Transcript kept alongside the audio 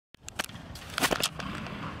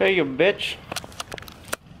Hey, you bitch.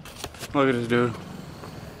 Look at this dude.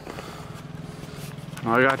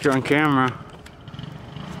 Oh, I got you on camera.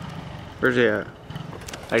 Where's he at?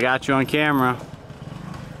 I got you on camera.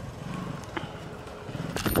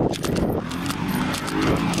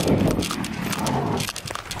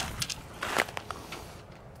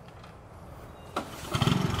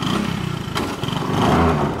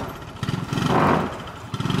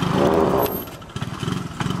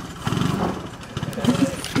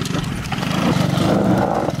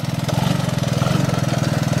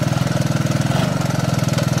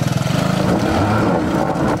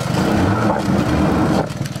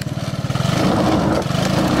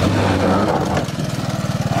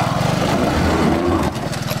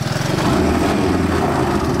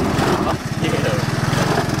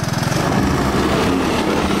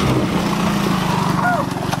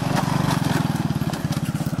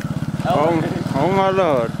 Oh my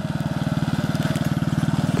Lord.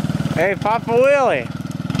 Hey, Papa Willie.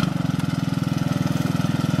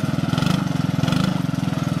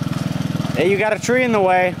 Hey, you got a tree in the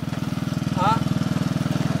way. Huh?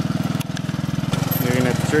 You're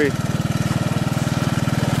gonna hit the tree.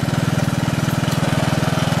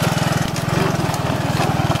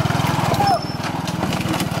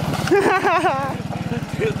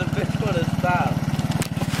 Dude, the bitch would have stopped.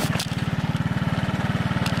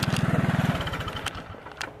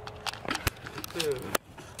 Dude.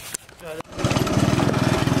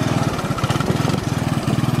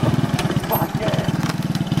 Fuck it.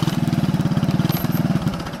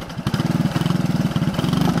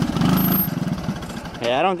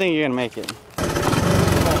 Yeah, I don't think you're gonna make it.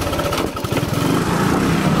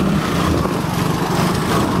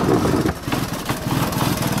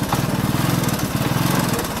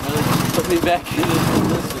 Put me back in this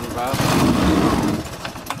position, bro.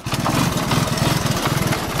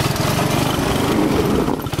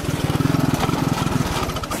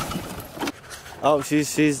 Oh,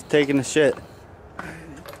 she's taking a shit.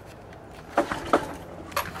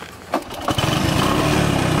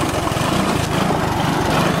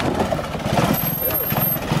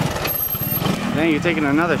 Dang, you're taking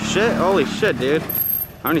another shit? Holy shit, dude.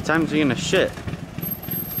 How many times are you gonna shit?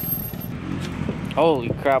 Holy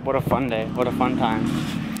crap, what a fun day. What a fun time.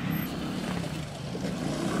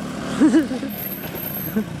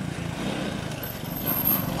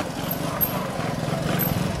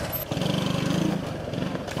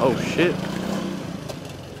 Oh shit.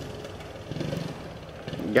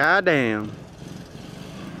 Goddamn.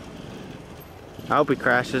 I hope he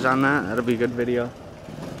crashes on that. That'll be a good video.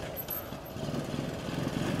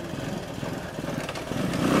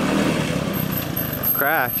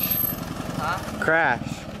 Crash. Huh?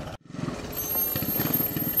 Crash.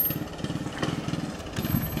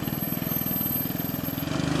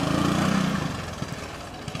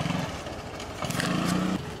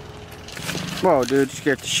 Whoa, dude, you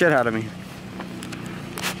scared the shit out of me.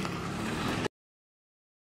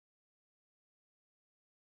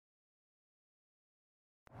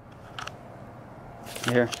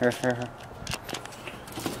 Here. Alright,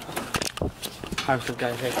 what's up,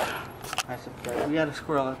 guys? Hey. What's up, guys? We got a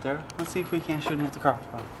squirrel out there. Let's see if we can't shoot him with the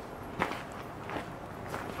crossbow.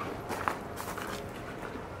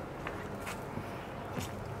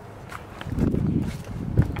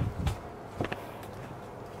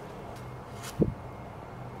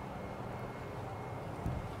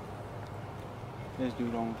 This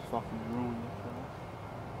dude almost fucking ruined it for us.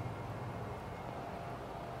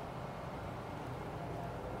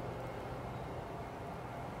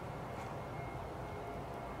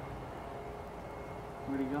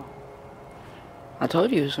 Where'd he go? I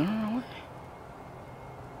told you he was on our way.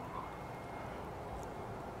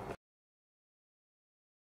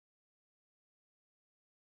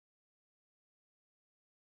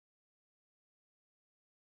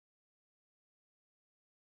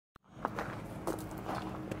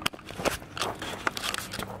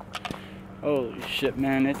 Holy shit,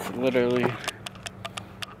 man, it's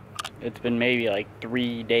been maybe like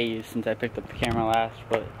 3 days since I picked up the camera last,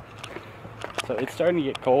 but so it's starting to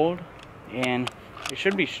get cold and it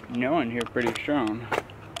should be snowing here pretty strong.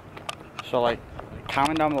 So like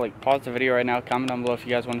comment down below, like pause the video right now, comment down below if you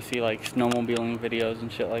guys want to see like snowmobiling videos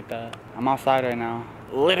and shit like that. I'm outside right now,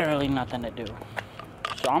 literally nothing to do.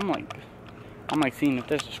 So I'm like seeing if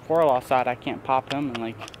there's a squirrel outside, I can't pop him and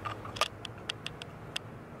like.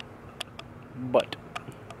 But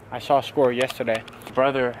I saw a squirrel yesterday. His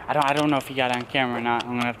brother, I don't know if he got on camera or not.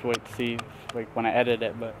 I'm gonna have to wait to see like when I edit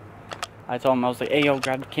it, but I told him, I was like, hey yo,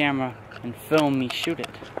 grab the camera and film me shoot it.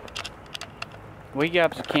 We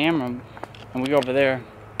grabs the camera and we go over there.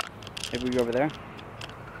 Maybe we go over there.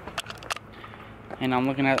 and I'm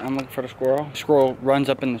looking for the squirrel. The squirrel runs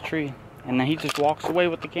up in the tree, and then he just walks away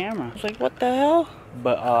with the camera. I was like, what the hell?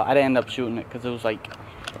 But I didn't end up shooting it because it was like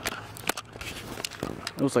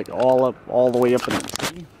all the way up in the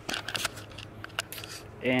tree.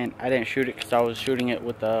 And I didn't shoot it because I was shooting it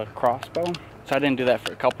with a crossbow. So I didn't do that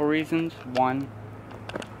for a couple reasons. One,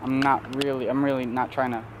 I'm really not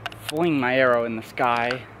trying to fling my arrow in the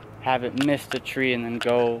sky, have it miss the tree, and then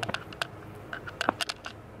go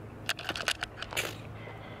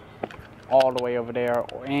all the way over there.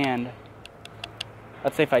 And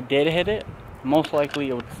let's say if I did hit it, most likely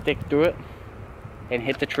it would stick through it and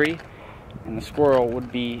hit the tree, and the squirrel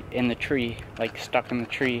would be in the tree, like stuck in the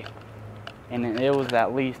tree. And it was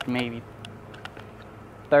at least maybe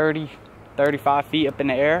 35 feet up in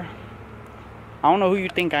the air. I don't know who you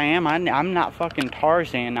think I am. I'm not fucking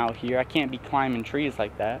Tarzan out here. I can't be climbing trees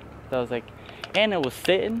like that. So I was like, and it was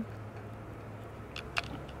sitting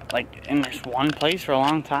like in this one place for a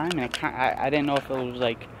long time, and I didn't know if it was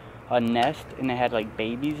like a nest and it had like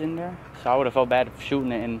babies in there. So I would have felt bad if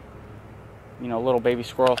shooting it and, you know, little baby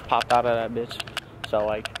squirrels popped out of that bitch. So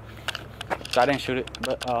I didn't shoot it,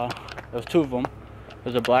 but there was two of them.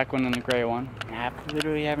 There's a black one and a gray one. I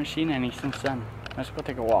literally haven't seen any since then. Let's go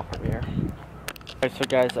take a walk over here. Alright, so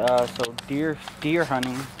guys, so deer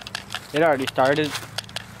hunting, it already started.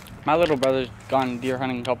 My little brother's gone deer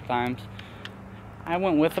hunting a couple times. I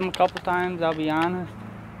went with him a couple times, I'll be honest.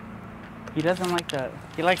 He doesn't like that.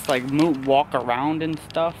 He likes to like walk around and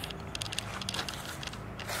stuff.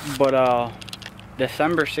 But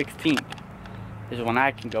December 16th is when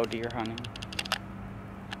I can go deer hunting.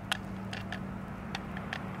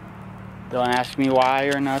 Don't ask me why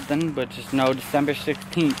or nothing, but just know December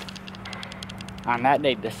 16th. On that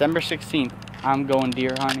day, December 16th, I'm going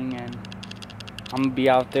deer hunting, and I'm gonna be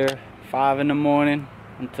out there 5 in the morning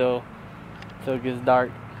until it gets dark,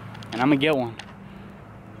 and I'm gonna get one.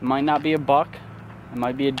 It might not be a buck, it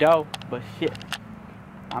might be a doe, but shit,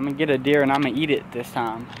 I'm gonna get a deer and I'm gonna eat it this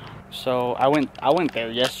time. So I went there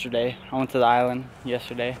yesterday. I went to the island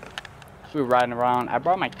yesterday. We were riding around. I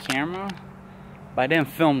brought my camera, but I didn't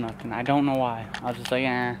film nothing. I don't know why. I was just like,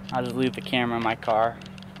 I'll just leave the camera in my car.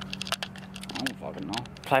 I don't fucking know.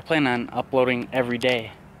 So I plan on uploading every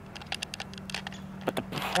day. But the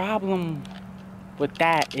problem with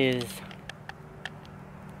that is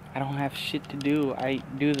I don't have shit to do. I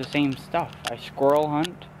do the same stuff. I squirrel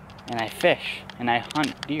hunt, and I fish, and I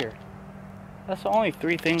hunt deer. That's the only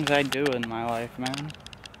 3 things I do in my life, man.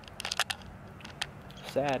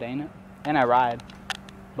 Sad, ain't it? And I ride.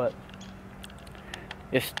 But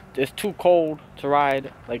it's too cold to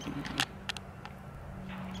ride. Like,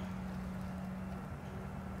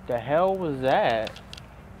 the hell was that?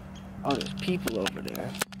 Oh, there's people over there.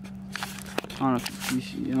 I don't know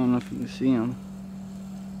if you can see them.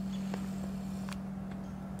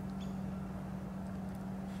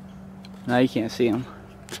 No, you can't see them.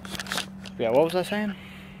 Yeah, what was I saying?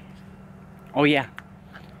 Oh yeah.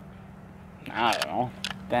 I don't know.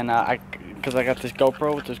 Then because I got this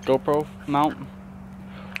GoPro with this GoPro mount.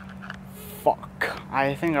 Fuck.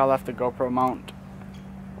 I think I left the GoPro mount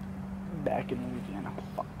back in Louisiana.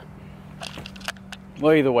 Fuck.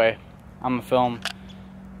 Well, either way, I'm gonna film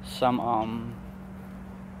some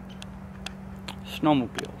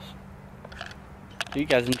snowmobiles. So you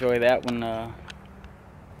guys enjoy that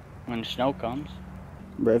when snow comes.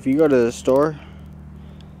 But if you go to the store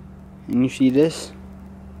and you see this,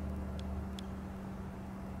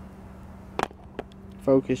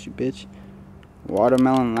 focus, you bitch.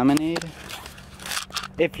 Watermelon lemonade.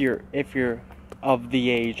 If you're of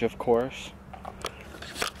the age, of course,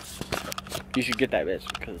 you should get that bitch,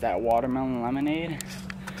 because that watermelon lemonade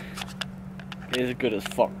is good as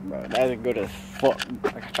fuck, bro. That is good as fuck.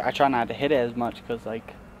 I try not to hit it as much because,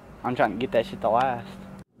 like, I'm trying to get that shit to last.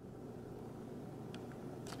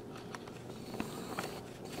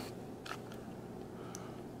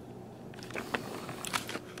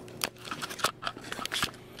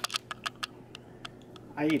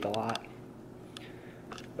 I eat a lot,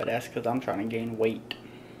 but that's because I'm trying to gain weight.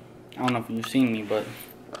 I don't know if you've seen me, but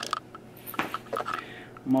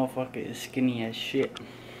motherfucker is skinny as shit.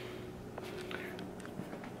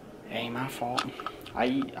 It ain't my fault. I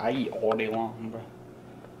eat all day long, bro.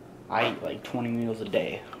 I eat like 20 meals a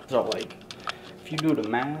day. So like, if you do the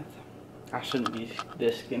math, I shouldn't be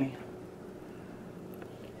this skinny.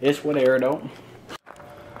 It's whatever though.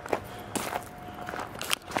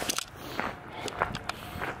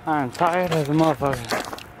 I'm tired as a motherfucker.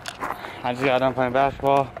 I just got done playing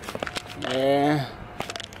basketball. Yeah.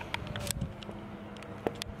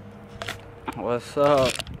 What's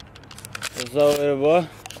up? What's up, little boy?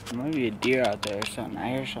 Maybe a deer out there or something.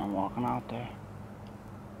 I hear something walking out there.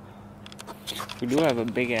 We do have a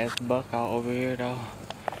big ass buck out over here though.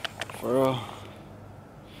 For real.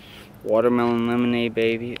 Watermelon lemonade,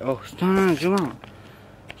 baby. Oh, no, zoom out.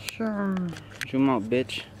 Sure. Zoom out,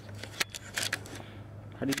 bitch.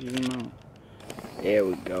 How do you zoom out? There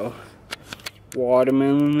we go.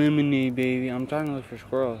 Watermelon lemonade, baby. I'm trying to look for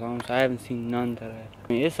squirrels. I haven't seen none today.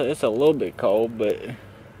 I mean, it's a little bit cold, but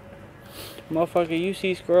motherfucker, you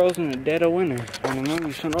see squirrels in the dead of winter. I don't know,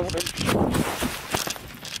 you sent over there.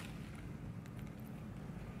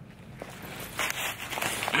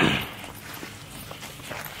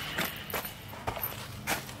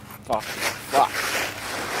 Fuck.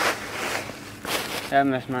 That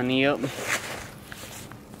messed my knee up.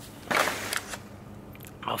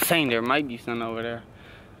 I was saying there might be some over there.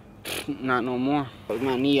 Not no more. Put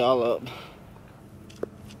my knee all up.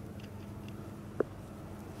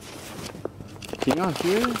 Can y'all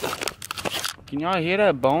hear it? Can y'all hear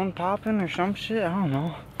that bone popping or some shit? I don't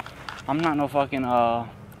know. I'm not no fucking,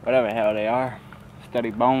 whatever the hell they are.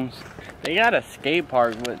 Study bones. They got a skate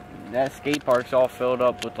park, but that skate park's all filled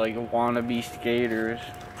up with like wannabe skaters.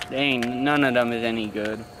 None of them is any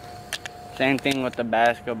good. Same thing with the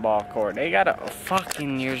basketball court. They got a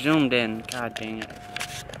fucking, you're zoomed in. God dang it.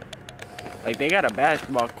 Like, they got a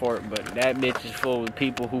basketball court, but that bitch is full of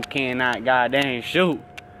people who cannot goddamn shoot.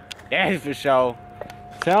 That's for sure.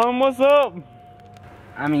 Tell them what's up.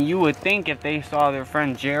 I mean, you would think if they saw their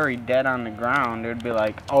friend Jerry dead on the ground, they'd be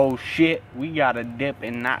like, oh shit, we gotta dip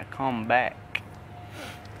and not come back.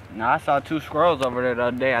 Now, I saw 2 squirrels over there the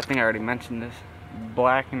other day. I think I already mentioned this.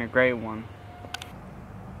 Black and a gray one.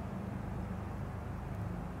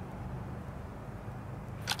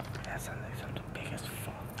 That sounds like something big as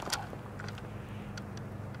fuck.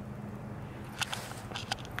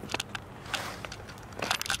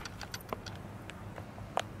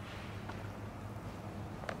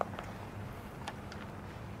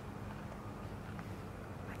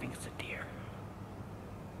 I think it's a deer.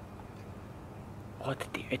 Oh, it's a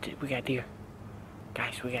deer. We got deer.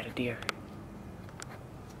 Guys, we got a deer.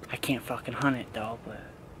 I can't fucking hunt it though, but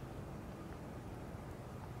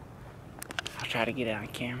I'll try to get it on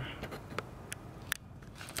camera.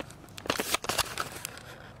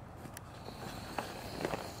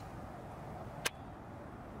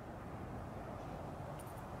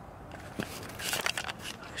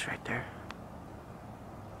 It's right there.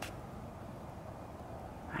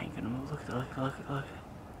 I ain't gonna move. Look.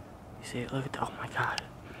 You see it? Look at the, oh my god.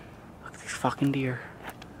 Look at this fucking deer.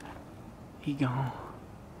 He gone.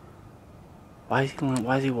 Why is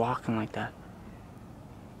he walking like that?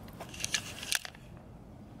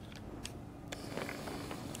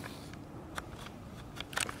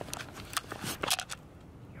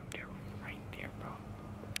 Yo, they're right there, bro.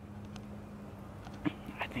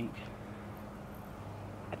 I think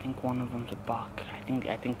one of them's a buck. I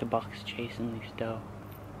think the buck's chasing these doe.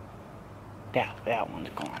 That one's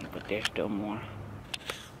gone, but there's still more.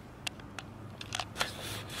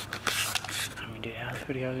 Dude, I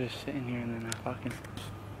was just sitting here and then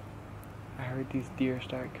I heard these deer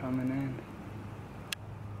start coming in.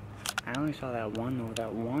 I only saw that one though.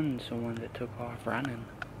 That one's the one that took off running.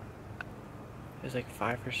 There's like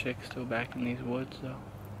 5 or 6 still back in these woods though.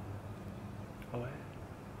 Oh, wait.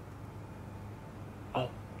 Oh.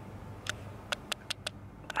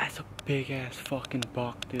 That's a big ass fucking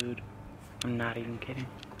buck, dude. I'm not even kidding.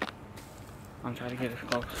 I'm trying to get as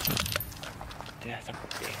close. Dude, that's a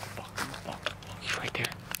big fucking buck. He's right there.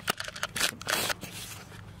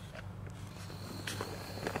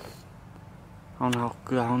 I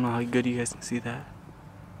don't know how good you guys can see that.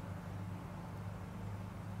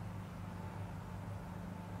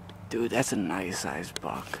 Dude, that's a nice sized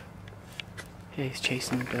buck. Yeah, he's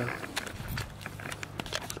chasing the doe.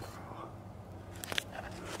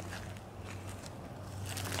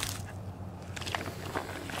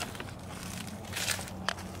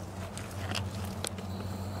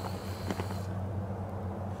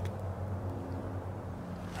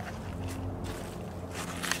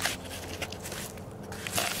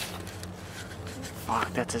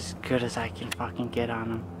 Fuck, that's as good as I can fucking get on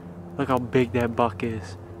him. Look how big that buck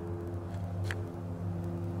is.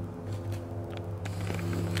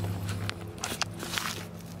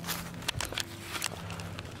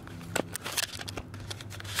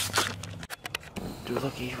 Dude,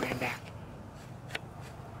 look, he ran back.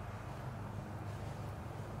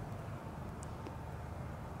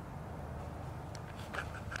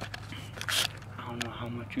 I don't know how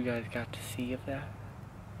much you guys got to see of that.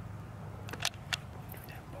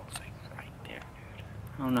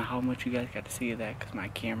 I don't know how much you guys got to see of that because my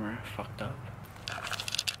camera fucked up.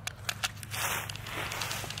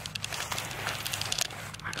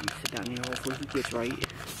 I'm gonna sit down here, hopefully he gets right.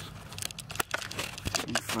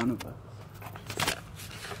 front of us.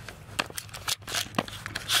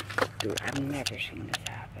 Dude, I've never seen this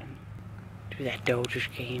happen. Dude, that doe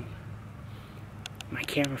just came. My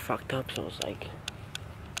camera fucked up, so it's like...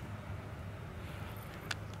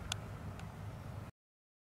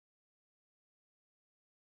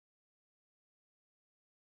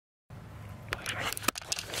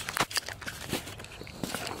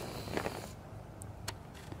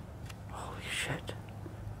 Holy shit.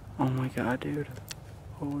 Oh my god, dude.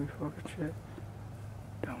 Holy fucking shit.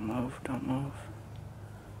 Don't move, don't move.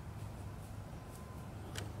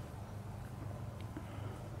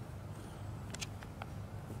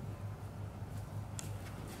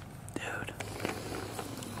 Dude.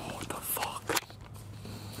 What the fuck?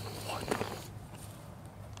 What the...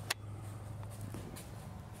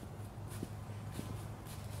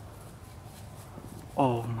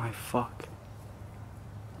 Oh my fuck.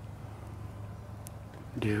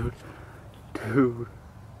 Dude. Dude.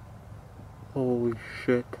 Holy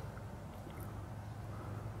shit.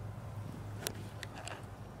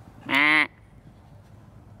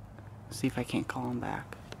 See if I can't call him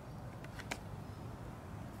back.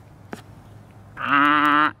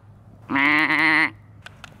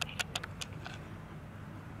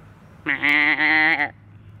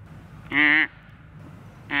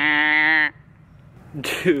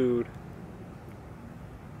 Dude.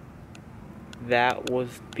 That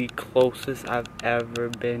was the closest I've ever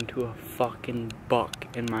been to a fucking buck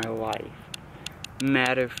in my life.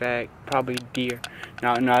 Matter of fact, probably deer.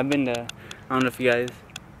 No, I've been to, I don't know if you guys,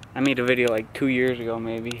 I made a video like 2 years ago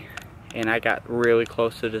maybe, and I got really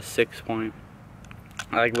close to the 6 point.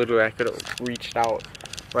 Like literally I could have reached out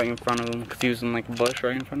right in front of him because he was in like a bush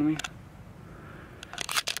right in front of me.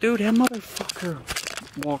 Dude, that motherfucker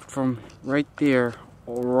walked from right there,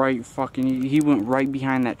 right fucking, he went right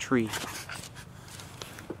behind that tree.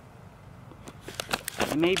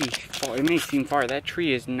 It may be far, it may seem far. That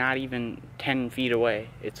tree is not even 10 feet away.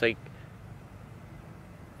 It's like,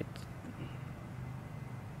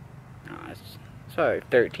 it's probably like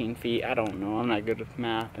 13 feet. I don't know. I'm not good with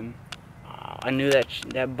math. And I knew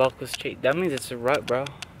that buck was chasing. That means it's a rut, bro.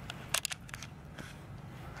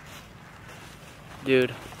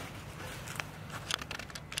 Dude.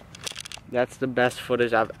 That's the best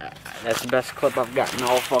footage that's the best clip I've gotten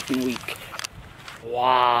all fucking week.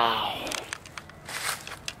 Wow.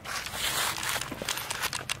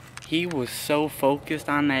 He was so focused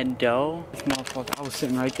on that doe. This motherfucker, I was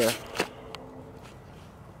sitting right there.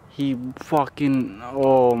 He fucking,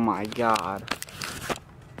 oh my god.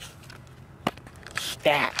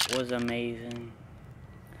 That was amazing.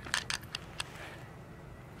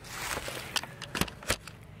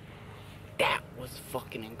 That was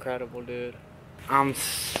fucking incredible, dude. I'm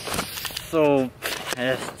so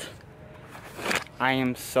pissed. I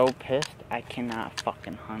am so pissed I cannot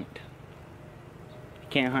fucking hunt.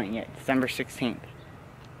 Can't hunt yet. December 16th.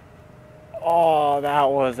 Oh, that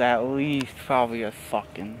was at least probably a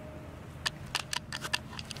fucking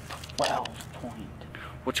 12 point.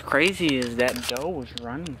 What's crazy is that doe was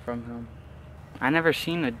running from him. I never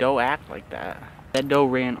seen a doe act like that. That doe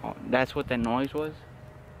ran, that's what that noise was.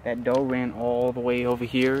 That doe ran all the way over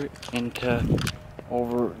here into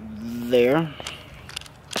over there.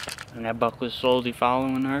 And that buck was slowly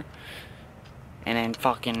following her. And then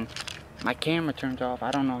fucking, my camera turns off.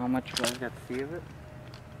 I don't know how much you guys got to see of it.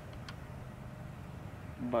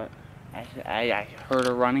 But I heard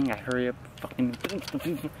her running. I hurry up, fucking,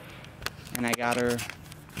 and I got her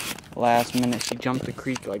last minute. She jumped the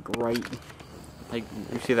creek like right, like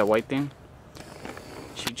you see that white thing?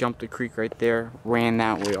 She jumped the creek right there, ran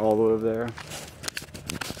that way all the way over there.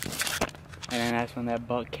 And then that's when that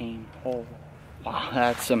buck came. Oh, wow,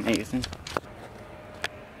 that's amazing.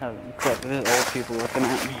 There's old people looking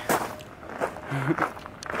at me.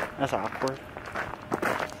 That's awkward.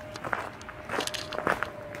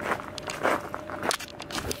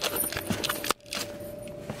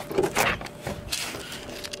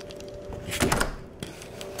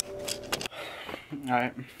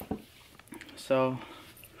 Alright. So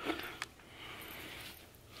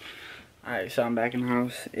I'm back in the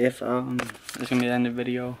house. If this is gonna be the end of the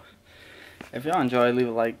video. If y'all enjoyed, leave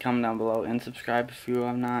a like, comment down below, and subscribe if you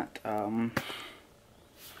have not.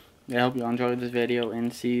 Yeah, I hope y'all enjoyed this video,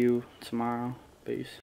 and see you tomorrow. Peace.